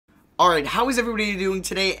Alright, how is everybody doing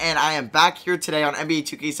today? And I am back here today on NBA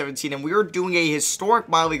 2K17, and we are doing a historic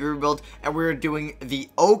minor league rebuild, and we are doing the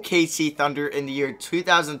OKC Thunder in the year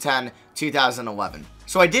 2010-2011.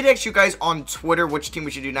 So I did ask you guys on Twitter which team we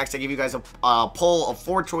should do next. I gave you guys a poll of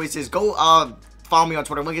 4 choices. Go follow me on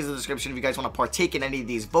Twitter. Link is in the description if you guys want to partake in any of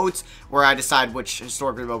these votes where I decide which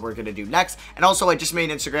historic rebuild we're going to do next. And also, I just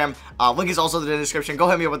made an Instagram. Link is also in the description. Go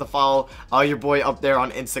hit me up with a follow. Your boy up there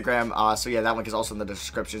on Instagram. So yeah, that link is also in the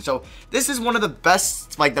description. So this is one of the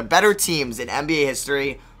best, like the better teams in NBA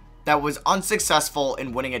history that was unsuccessful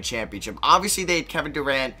in winning a championship. Obviously, they had Kevin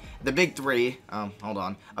Durant, the big three, of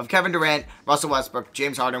Kevin Durant, Russell Westbrook,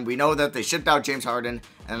 James Harden. We know that they shipped out James Harden,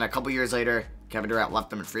 and then a couple years later, Kevin Durant left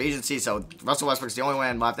them in free agency, so Russell Westbrook's the only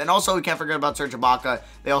one left. And also, we can't forget about Serge Ibaka.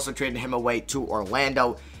 They also traded him away to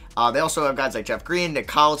Orlando. They also have guys like Jeff Green, Nick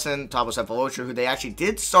Collison, Thabo Sefolosha, who they actually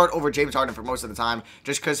did start over James Harden for most of the time,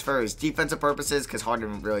 just because for his defensive purposes, because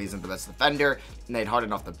Harden really isn't the best defender, and they had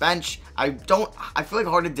Harden off the bench. I feel like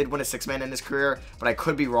Harden did win a 6-man in his career, but I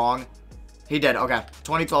could be wrong. He did, okay.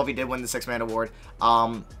 2012, he did win the 6-man award.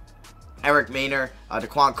 Eric Maynor,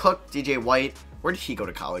 Daquan Cook, DJ White. Where did he go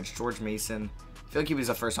to college? George Mason. I feel like he was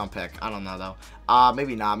a first-round pick. I don't know, though.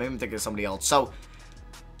 Maybe not. Maybe I'm thinking of somebody else. So,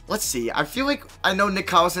 let's see. I feel like I know Nick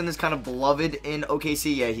Collison is kind of beloved in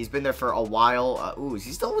OKC. Yeah, he's been there for a while. Ooh, is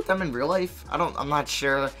he still with them in real life? I'm not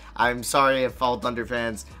sure. I'm sorry if all Thunder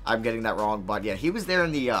fans, I'm getting that wrong. But yeah, he was there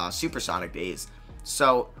in the Supersonic days.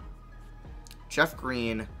 So, Jeff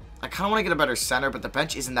Green. I kind of want to get a better center, but the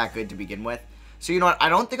bench isn't that good to begin with. So, you know what? I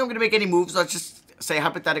don't think I'm going to make any moves. Let's just say,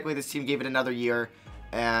 hypothetically, this team gave it another year.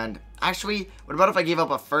 And actually, what about if I gave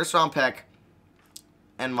up a first-round pick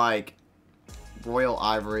and, like, Royal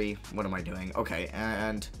Ivory? What am I doing? Okay,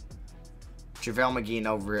 and JaVale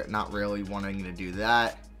McGee, not really wanting to do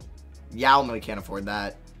that. Yao really can't afford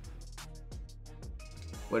that.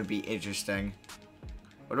 Would be interesting.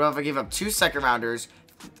 What about if I gave up 2 second-rounders,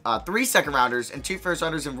 3 second-rounders, and 2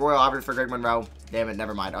 first-rounders in Royal Ivory for Greg Monroe? Damn it,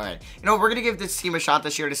 never mind. All right. You know, we're going to give this team a shot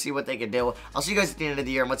this year to see what they can do. I'll see you guys at the end of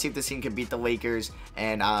the year, and let's see if this team can beat the Lakers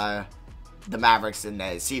and the Mavericks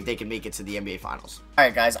and see if they can make it to the NBA Finals. All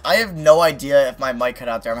right, guys. I have no idea if my mic cut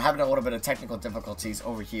out there. I'm having a little bit of technical difficulties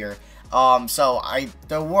over here. The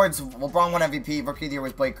awards, LeBron won MVP. Rookie of the Year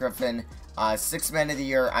was Blake Griffin. 6th Man of the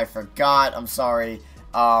Year, I forgot. I'm sorry.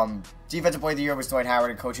 Defensive Player of the Year was Dwight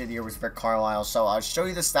Howard, and Coach of the Year was Rick Carlisle. So I'll show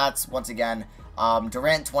you the stats once again.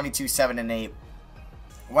 Durant 22, 7 and 8.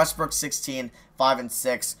 Westbrook 16, 5 and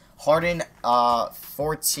 6. Harden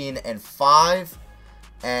 14 and 5.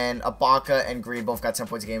 And Ibaka and Green both got 10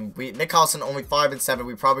 points a game. Nick Collison only 5 and 7.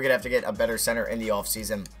 We're probably gonna have to get a better center in the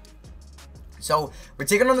offseason. So we're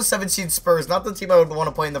taking on the 17 Spurs, not the team I would want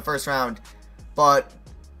to play in the first round, but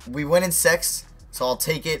we win in 6, so I'll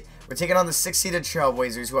take it. We're taking on the 6-seeded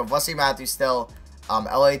Trailblazers, who have Wesley Matthews still,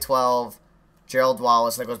 LA 12, Gerald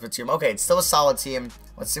Wallace, Nicholas Batum. Okay, it's still a solid team.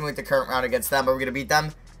 Let's simulate the current round against them. Are we going to beat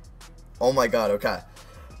them? Oh my god, okay.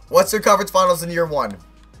 Western Conference Finals in year 1.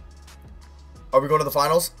 Are we going to the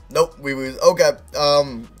finals? Nope, we lose. Okay,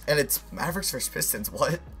 and it's Mavericks versus Pistons.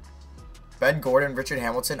 What? Ben Gordon, Richard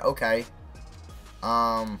Hamilton. Okay.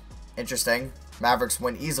 Interesting. Mavericks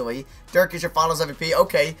win easily. Dirk is your finals MVP.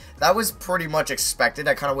 Okay, that was pretty much expected.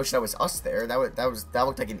 I kind of wish that was us there. That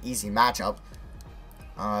looked like an easy matchup.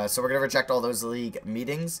 So we're going to reject all those league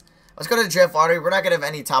meetings. Let's go to the draft lottery. We're not going to have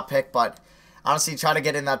any top pick, but honestly, trying to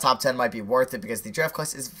get in that top 10 might be worth it because the draft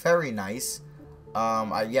class is very nice.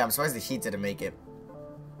 Yeah, I'm surprised the Heat didn't make it.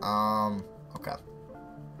 Okay.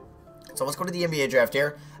 So let's go to the NBA draft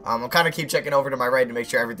here. I'll kind of keep checking over to my right to make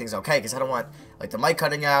sure everything's okay because I don't want, like, the mic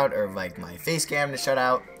cutting out or, like, my face cam to shut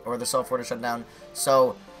out or the software to shut down.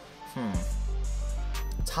 So,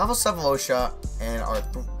 Thabo Sefolosha and our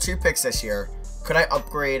 2 picks this year. Could I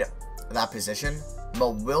upgrade that position? Mo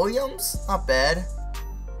Williams, not bad.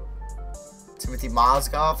 Timothy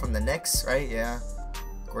Mozgov from the Knicks, right? Yeah.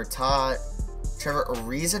 Gortat. Trevor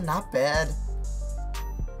Ariza, not bad.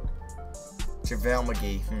 JaVale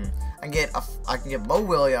McGee. I can get Mo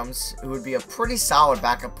Williams, who would be a pretty solid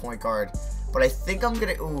backup point guard. But I think I'm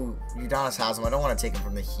gonna. Ooh, Udonis Haslem. I don't want to take him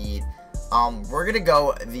from the Heat. We're gonna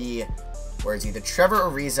go the. Where is he? The Trevor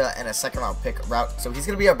Ariza and a 2nd-round pick route. So he's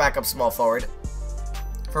gonna be our backup small forward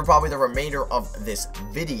for probably the remainder of this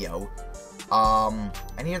video.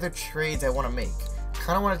 Any other trades I want to make?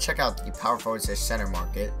 Kind of want to check out the power forward / center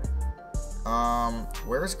market.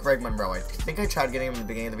 Where's Greg Monroe? I think I tried getting him in the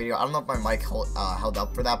beginning of the video. I don't know if my mic held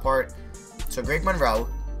up for that part. So Greg Monroe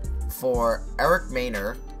for Eric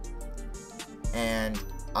Maynor, and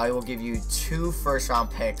I will give you 2 first-round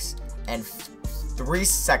picks and 3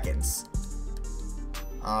 seconds.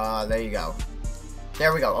 There you go.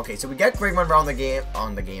 There we go. Okay, so we get Greg Monroe on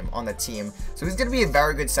the team. So he's going to be a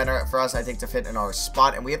very good center for us, I think, to fit in our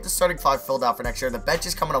spot. And we have the starting five filled out for next year. The bench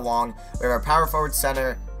is coming along. We have our power forward,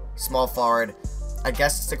 center, small forward. I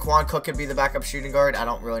guess Daquan Cook could be the backup shooting guard. I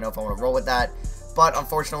don't really know if I want to roll with that. But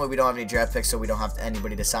unfortunately, we don't have any draft picks, so we don't have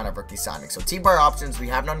anybody to sign up rookie signing. So team bar options, we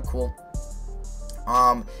have none. Cool.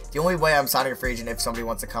 The only way I'm signing a free agent if somebody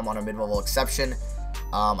wants to come on a mid-level exception.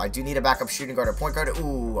 I do need a backup shooting guard or point guard.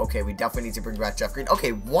 Ooh, okay, we definitely need to bring back Jeff Green. Okay,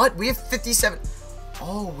 what? We have 57.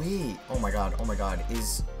 Oh, wait. Oh, my God. Oh, my God.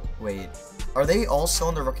 Wait. Are they all still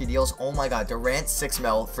on the rookie deals? Oh, my God. Durant, 6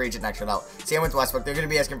 mil. Free agent next year now. Same with Westbrook. They're going to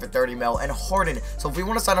be asking for 30 mil. And Harden. So if we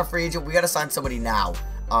want to sign a free agent, we got to sign somebody now.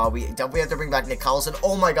 We definitely have to bring back Nick Collison.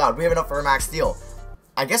 Oh, my God. We have enough for a max deal.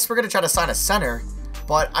 I guess we're going to try to sign a center,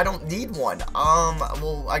 but I don't need one.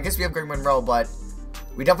 Well, I guess we have Greg Monroe, but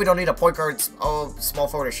we definitely don't need a point guard, small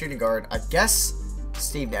forward, or shooting guard. I guess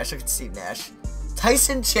Steve Nash. Look at Steve Nash.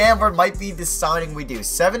 Tyson Chandler might be the signing we do.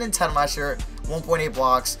 7 and 10 last year, 1.8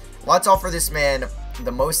 blocks. Let's offer this man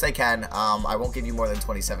the most I can. I won't give you more than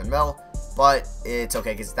 27 mil, but it's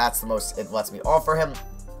okay because that's the most it lets me offer him.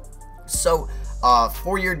 So,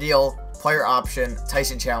 4-year deal, player option,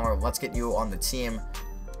 Tyson Chandler. Let's get you on the team.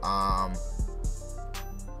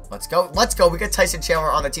 Let's go. Let's go. We got Tyson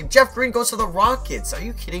Chandler on the team. Jeff Green goes to the Rockets. Are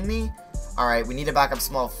you kidding me? All right, we need a backup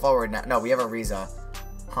small forward now. No, we have Ariza.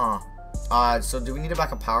 Huh. So do we need a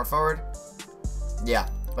backup power forward? Yeah.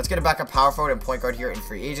 Let's get a backup power forward and point guard here in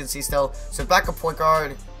free agency still. So backup point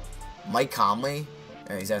guard, Mike Conley.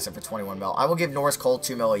 He's asking for 21 mil. I will give Norris Cole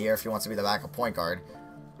 2 mil a year if he wants to be the backup point guard.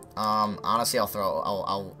 Honestly, I'll throw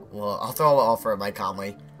an offer at Mike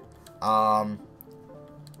Conley.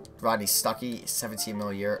 Rodney Stuckey, 17 mil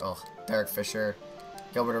a year. Oh, Derek Fisher.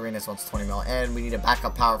 Gilbert Arenas wants 20 mil. And we need a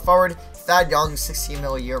backup power forward. Thad Young, 16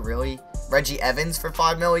 mil a year, really? Reggie Evans for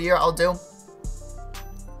 5 mil a year, I'll do.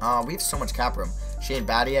 We have so much cap room. Shane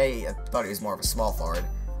Battier, I thought he was more of a small forward.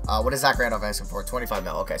 What is Zach Randolph asking for? 25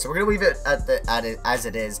 mil. Okay, so we're going to leave it at it as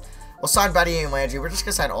it is. We'll sign Battier and Landry. We're just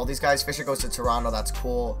going to sign all these guys. Fisher goes to Toronto. That's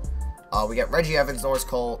cool. We get Reggie Evans, Norris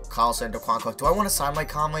Cole, Collison, Daquan Cook. Do I want to sign Mike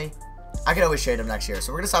Conley? I could always trade him next year.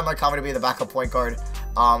 So we're going to sign Mike Conley to be the backup point guard.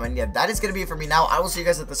 And yeah, that is going to be it for me now. I will see you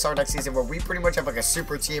guys at the start of next season where we pretty much have like a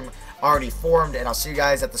super team already formed. And I'll see you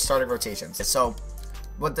guys at the starting rotations. So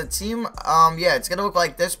with the team, yeah, it's going to look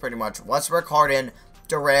like this pretty much. Westbrook, Harden,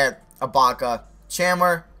 Durant, Ibaka,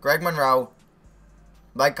 Chandler, Greg Monroe,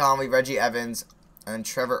 Mike Conley, Reggie Evans, and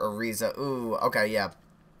Trevor Ariza. Ooh, okay, yeah.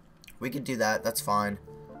 We could do that. That's fine.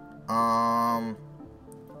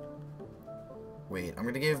 Wait, I'm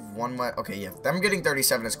going to give one more. Okay, yeah. Them getting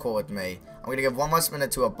 37 is cool with me. I'm going to give one less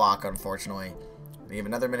minute to Ibaka, unfortunately. I'm going to give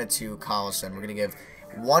another minute to Collison. We're going to give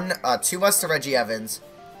 2 less to Reggie Evans.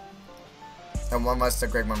 And 1 less to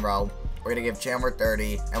Greg Monroe. We're going to give Chandler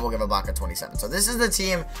 30, and we'll give Ibaka 27. So this is the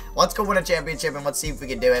team. Let's go win a championship, and let's see if we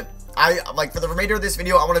can do it. For the remainder of this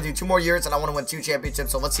video, I want to do 2 more years, and I want to win 2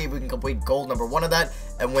 championships. So let's see if we can complete goal number 1 of that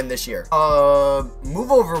and win this year.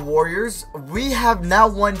 Move over, Warriors. We have now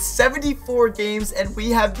won 74 games, and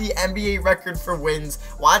we have the NBA record for wins.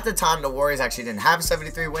 Well, at the time, the Warriors actually didn't have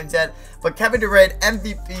 73 wins yet, but Kevin Durant,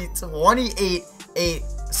 MVP, 28, 8,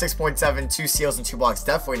 6.7, 2 steals and 2 blocks.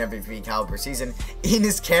 Definitely an MVP caliber season.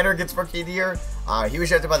 Enes Kanter gets Rookie of the Year. He was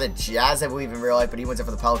drafted by the Jazz, I believe, in real life, but he went in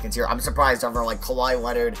for the Pelicans here. I'm surprised over like Kawhi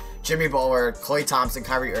Leonard, Jimmy Butler, Klay Thompson,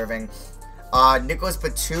 Kyrie Irving. Nicholas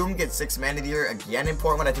Batum gets 6th Man of the Year again in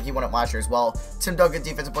Portland. I think he won it last year as well. Tim Duncan,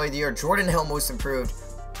 Defensive Player of the Year. Jordan Hill, Most Improved.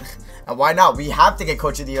 And why not? We have to get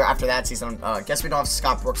Coach of the Year after that season. Guess we don't have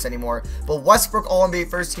Scott Brooks anymore. But Westbrook, All-NBA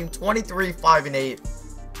First Team, 23, 5, and 8.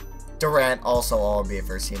 Durant, also All-NBA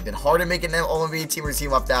First Team. Did Harden make an All-NBA team, or is he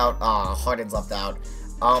left out? Harden's left out.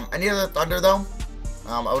 Any other Thunder, though?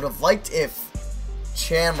 I would have liked if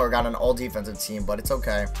Chandler got an all-defensive team, but it's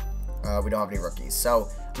okay. We don't have any rookies. So,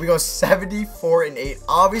 we go 74 and 8.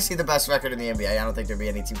 Obviously, the best record in the NBA. I don't think there'd be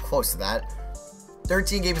any team close to that.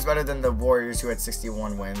 13 games better than the Warriors, who had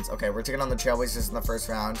 61 wins. Okay, we're taking on the Trailblazers in the first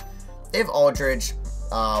round. They have Aldridge,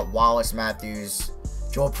 Wallace, Matthews,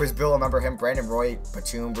 Joel Prisbill, remember him, Brandon Roy,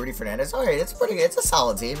 Batum, Rudy Fernandez. Alright, it's pretty good. It's a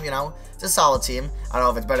solid team, you know. It's a solid team. I don't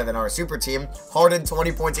know if it's better than our super team. Harden,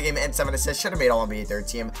 20 points a game and 7 assists. Should have made All-NBA third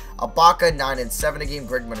team. Ibaka, 9 and 7 a game.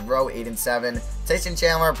 Greg Monroe, 8 and 7. Tyson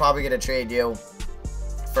Chandler, probably going to trade you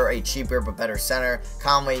for a cheaper but better center.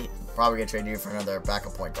 Conley, probably going to trade you for another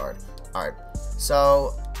backup point guard. Alright,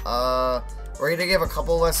 so, we're going to give a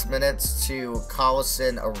couple less minutes to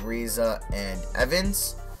Collison, Ariza, and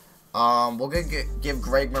Evans. We'll give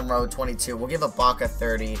Greg Monroe 22. We'll give Ibaka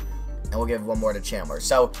 30. And we'll give 1 more to Chandler.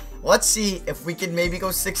 So, let's see if we can maybe go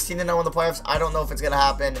 16-0 in the playoffs. I don't know if it's going to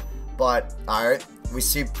happen. But, alright. We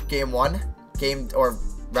sweep game 1.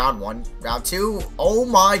 Round 1. Round 2. Oh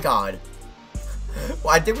my god.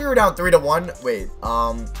 Well, I think we were down 3-1. Wait,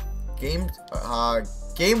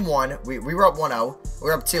 game 1, we were up 1-0. We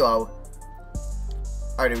were up 2-0.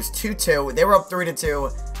 Alright, it was 2-2. They were up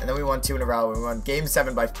 3-2. And then we won 2 in a row. We won game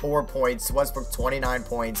 7 by 4 points. Westbrook 29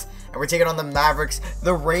 points. And we're taking on the Mavericks,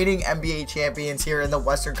 the reigning NBA champions here in the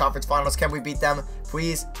Western Conference Finals. Can we beat them?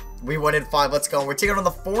 Please. We won in 5. Let's go. We're taking on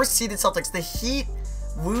the 4th-seeded Celtics. The Heat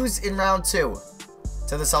lose in round 2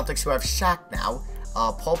 to the Celtics, who have Shaq now.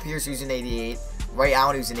 Paul Pierce, who's an 88. Ray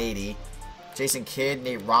Allen, who's an 80. Jason Kidd,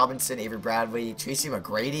 Nate Robinson, Avery Bradley, Tracy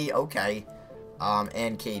McGrady, okay.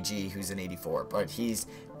 And KG, who's an 84. But he's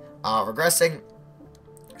regressing.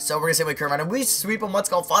 So we're going to say with Kermit, and we sweep him. Let's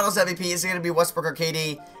go. Finals MVP. Is it going to be Westbrook or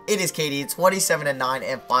KD? It is KD. 27-9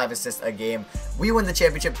 and 5 assists a game. We win the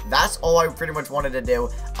championship. That's all I pretty much wanted to do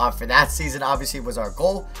for that season. Obviously, was our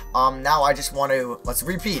goal. Now I just want to, let's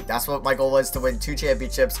repeat. That's what my goal was, to win 2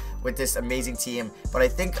 championships with this amazing team. But I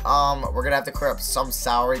think we're going to have to clear up some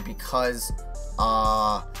salary because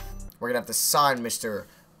we're going to have to sign Mr.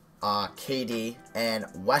 KD and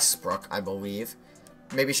Westbrook, I believe.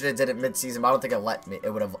 Maybe should have did it mid-season, but I don't think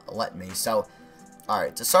it would have let me. So,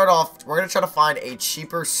 alright, to start off, we're going to try to find a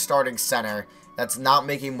cheaper starting center that's not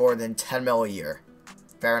making more than 10 mil a year.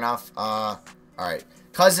 Fair enough. Alright.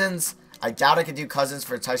 Cousins. I doubt I could do Cousins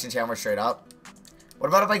for Tyson Chandler straight up. What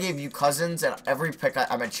about if I gave you Cousins and every pick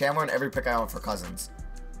I meant Chandler and every pick I own for Cousins?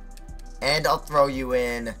 And I'll throw you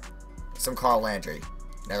in some Carl Landry.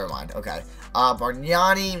 Never mind. Okay.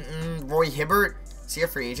 Bargnani, Roy Hibbert. Is he a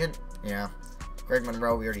free agent? Yeah. Greg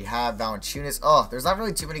Monroe, we already have. Valanciunas. Oh, there's not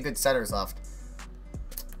really too many good centers left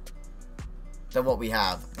than what we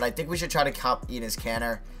have. But I think we should try to cop Enes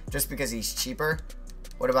Kanter just because he's cheaper.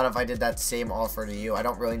 What about if I did that same offer to you? I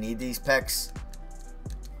don't really need these picks.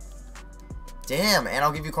 Damn, and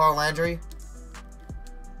I'll give you Carl Landry.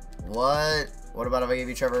 What? What about if I give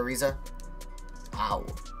you Trevor Ariza? Wow.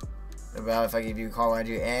 What about if I give you Carl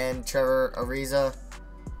Landry and Trevor Ariza?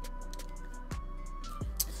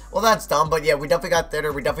 Well, that's dumb, but yeah, we definitely got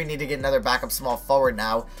there. We definitely need to get another backup small forward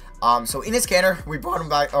now. So Enes Kanter, we brought him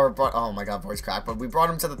back, oh my god, voice crack, but we brought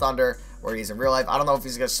him to the Thunder, where he's in real life. I don't know if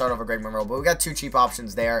he's going to start over Greg Monroe, but we got 2 cheap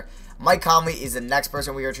options there. Mike Conley is the next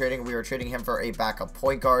person we were trading. We were trading him for a backup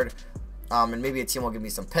point guard, and maybe a team will give me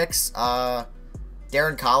some picks. Darren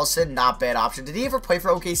Collison, not bad option. Did he ever play for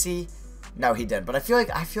OKC? No, he didn't, but I feel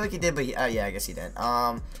like he did, but yeah, I guess he did.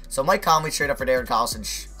 So Mike Conley straight up for Darren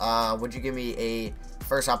Collison. Would you give me a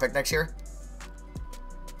first round pick next year?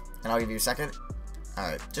 And I'll give you a second.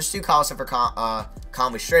 Alright, just do Collison for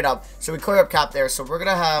Conley straight up. So we clear up cap there. So we're going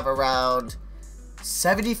to have around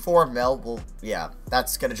 74 mil. Well, yeah,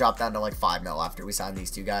 that's going to drop down to like 5 mil after we sign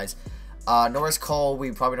these 2 guys. Norris Cole,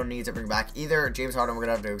 we probably don't need to bring back either. James Harden, we're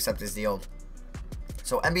going to have to accept his deal.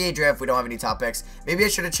 So NBA draft, we don't have any top picks. Maybe I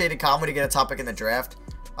should have traded Conley to get a top pick in the draft.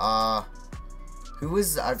 Who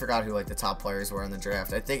was, I forgot who like the top players were in the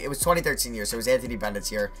draft. I think it was 2013 year, so it was Anthony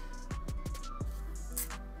Bennett's year.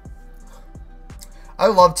 I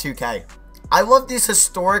love 2K. I love these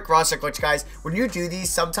historic roster glitch, guys. When you do these,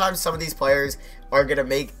 sometimes some of these players are going to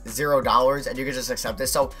make $0 and you can just accept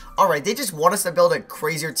this. So, alright, they just want us to build a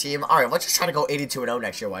crazier team. Alright, let's just try to go 82-0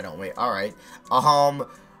 next year. Why don't we? Alright.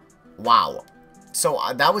 Wow. So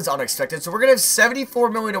that was unexpected. So we're gonna have 74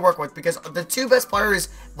 million to work with because the 2 best players,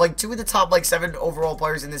 like 2 of the top like 7 overall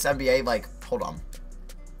players in this NBA, like hold on,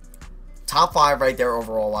 top 5 right there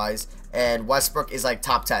overall wise, and Westbrook is like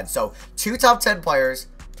top 10. So 2 top 10 players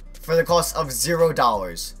for the cost of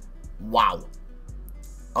 $0. Wow.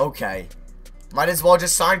 Okay, might as well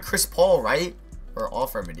just sign Chris Paul, right? Or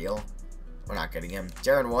offer him a deal. We're not getting him.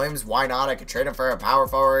 Darren Williams, why not? I could trade him for a power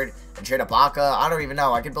forward and trade Ibaka. I don't even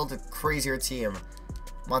know. I could build a crazier team.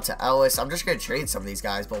 Monta Ellis. I'm just going to trade some of these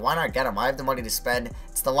guys, but why not get them? I have the money to spend.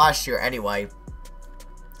 It's the last year anyway.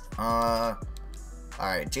 Alright.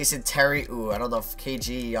 Jason Terry. Ooh, I don't know if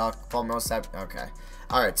KG, Paul Millsap. Okay.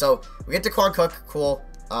 Alright, so we get to Quan Cook. Cool.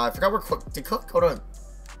 I forgot where Cook. Did Cook go to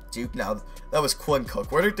Duke? No, that was Quinn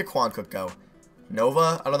Cook. Where did DeQuan Cook go?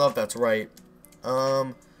 Nova? I don't know if that's right.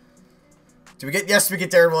 Do we get, yes, we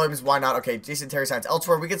get Darren Williams. Why not? Okay, Jason Terry signs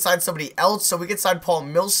elsewhere. We could sign somebody else. So we could sign Paul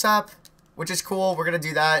Millsap, which is cool. We're going to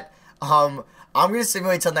do that. I'm going to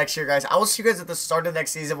simulate till next year, guys. I will see you guys at the start of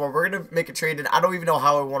next season where we're going to make a trade. And I don't even know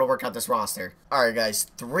how I want to work out this roster. All right, guys.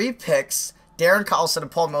 3 picks. Darren Collison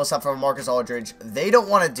and Paul Millsap from Marcus Aldridge. They don't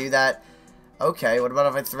want to do that. Okay, what about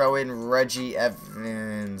if I throw in Reggie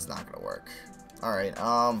Evans? Not going to work. All right.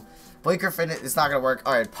 Blake Griffin is not going to work.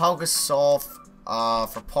 All right, Paul Gasol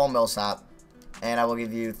for Paul Millsap. And I will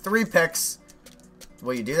give you 3 picks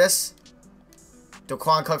Will you do this?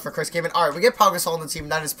 Daquan Cook for Chris Kaman. Alright, we get Pau Gasol on the team.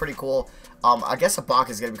 That is pretty cool. I guess Ibaka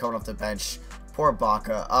is going to be coming off the bench. Poor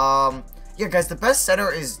Ibaka. Yeah, guys, the best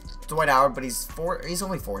center is Dwight Howard, but he's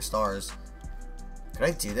only 4 stars. Could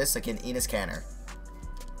I do this? Like in Enes Kanter.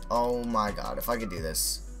 Oh my god, if I could do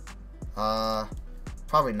this.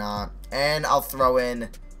 Probably not. And I'll throw in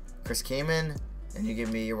Chris Kaman, and you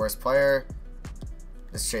give me your worst player.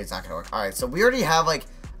 This trade's not gonna work. Alright, so we already have like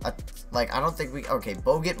I don't think we okay,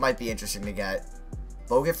 Bogut might be interesting to get.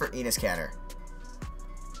 Bogut for Enes Kanter.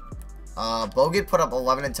 Bogut put up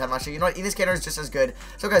 11 and 10 last year. You know what? Enes Kanter is just as good.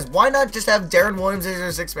 So guys, why not just have Darren Williams as your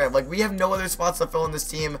 6th man? Like, we have no other spots to fill in this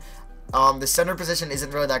team. The center position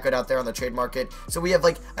isn't really that good out there on the trade market. So we have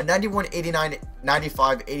like a 91, 89,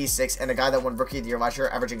 95, 86, and a guy that won Rookie of the Year last year,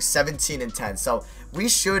 averaging 17 and 10. So we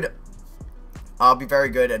should be very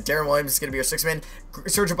good. Darren Williams is going to be our 6th man.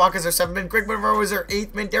 Serge Ibaka is our 7th man. Greg Monroe is our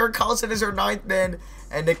 8th man. Derek Collison is our 9th man.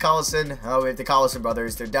 And Nick Collison, we have the Collison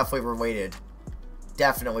brothers. They're definitely related.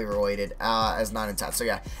 Definitely related as 9 and 10. So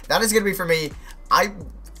yeah, that is going to be for me.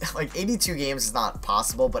 Like 82 games is not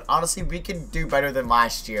possible, but honestly, we can do better than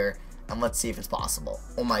last year. And let's see if it's possible.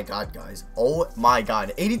 Oh my god, guys. Oh my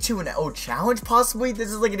god. 82-0 challenge, possibly? This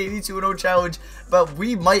is like an 82-0 challenge. But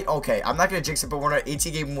we might... Okay, I'm not going to jinx it, but we're on an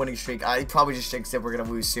 18-game winning streak. I probably just jinxed it. We're going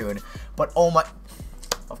to lose soon. But oh my...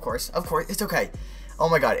 Of course. It's okay. Oh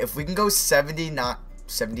my god. If we can go 70, not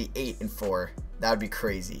 78 and 4, that would be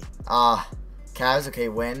crazy. Cavs, okay,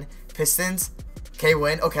 win. Pistons, okay,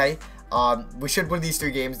 win. Okay. We should win these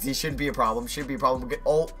 3 games. These shouldn't be a problem.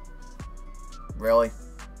 Oh. Really?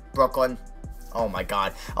 Brooklyn. Oh my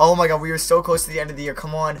god. Oh my god. We were so close to the end of the year.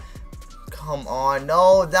 Come on. Come on.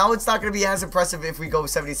 No. Now it's not going to be as impressive if we go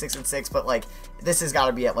 76 and 6. But like, this has got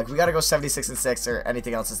to be it. Like, we got to go 76 and 6 or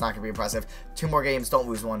anything else is not going to be impressive. 2 more games. Don't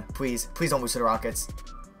lose one. Please. Please don't lose to the Rockets.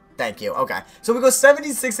 Thank you. Okay. So we go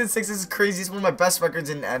 76 and 6. This is crazy. It's one of my best records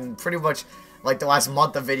and pretty much like the last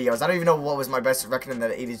month of videos. I don't even know what was my best record in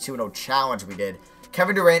that 82-0 challenge we did.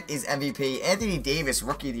 Kevin Durant is MVP. Anthony Davis,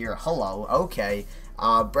 Rookie of the Year. Hello. Okay.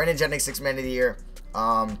 Brandon Jennings, 6th man of the year.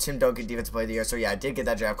 Tim Duncan, Defensive Player of the Year. So yeah, I did get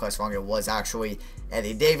that draft class wrong. It was actually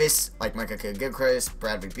Anthony Davis, like Micah Gilchrist,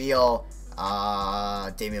 Bradley Beal,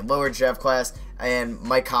 Damian Lillard draft class, and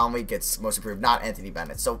Mike Conley gets Most Improved, not Anthony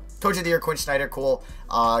Bennett. So Coach of the Year, Quinn Snyder, cool.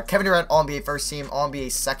 Kevin Durant, All-NBA first team,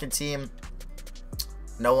 All-NBA second team.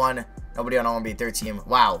 Nobody on All-NBA third team.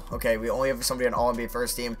 Wow. Okay, we only have somebody on All-NBA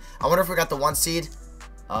first team. I wonder if we got the 1 seed.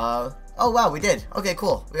 Oh, wow, we did. Okay,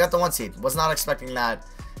 cool. We got the 1 seed. Was not expecting that.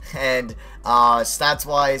 And,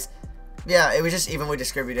 stats-wise, yeah, it was just evenly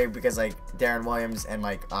distributed because, like, Darren Williams and,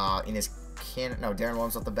 like, Darren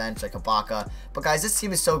Williams off the bench, like, Ibaka. But, guys, this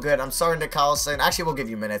team is so good. I'm sorry, Nick Collison. Actually, we'll give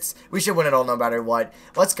you minutes. We should win it all no matter what.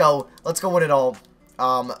 Let's go. Let's go win it all.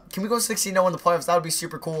 Can we go 16-0 in the playoffs? That would be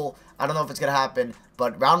super cool. I don't know if it's going to happen.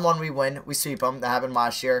 But round 1, we win. We sweep them. That happened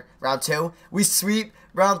last year. Round 2, we sweep.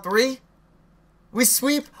 Round 3, we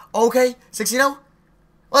sweep. Okay, 16-0.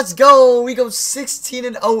 Let's go. We go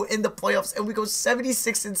 16-0 in the playoffs, and we go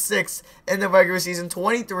 76 and 6 in the regular season.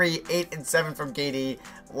 23, 8 and 7 from KD.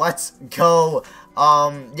 Let's go.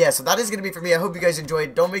 Yeah, so that is gonna be for me. I hope you guys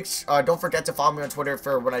enjoyed. Don't forget to follow me on Twitter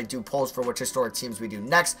for when I do polls for which historic teams we do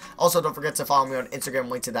next. Also, don't forget to follow me on Instagram.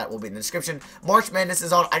 Link to that will be in the description. March Madness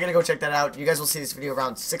is on. I gotta go check that out. You guys will see this video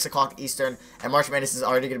around 6 o'clock Eastern, and March Madness is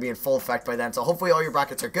already gonna be in full effect by then. So hopefully all your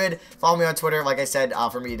brackets are good. Follow me on Twitter, like I said,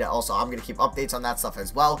 for me to also. I'm gonna keep updates on that stuff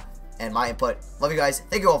as well. And my input. Love you guys.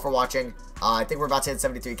 Thank you all for watching. I think we're about to hit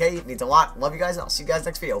 73K. It means a lot. Love you guys, and I'll see you guys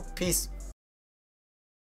next video. Peace.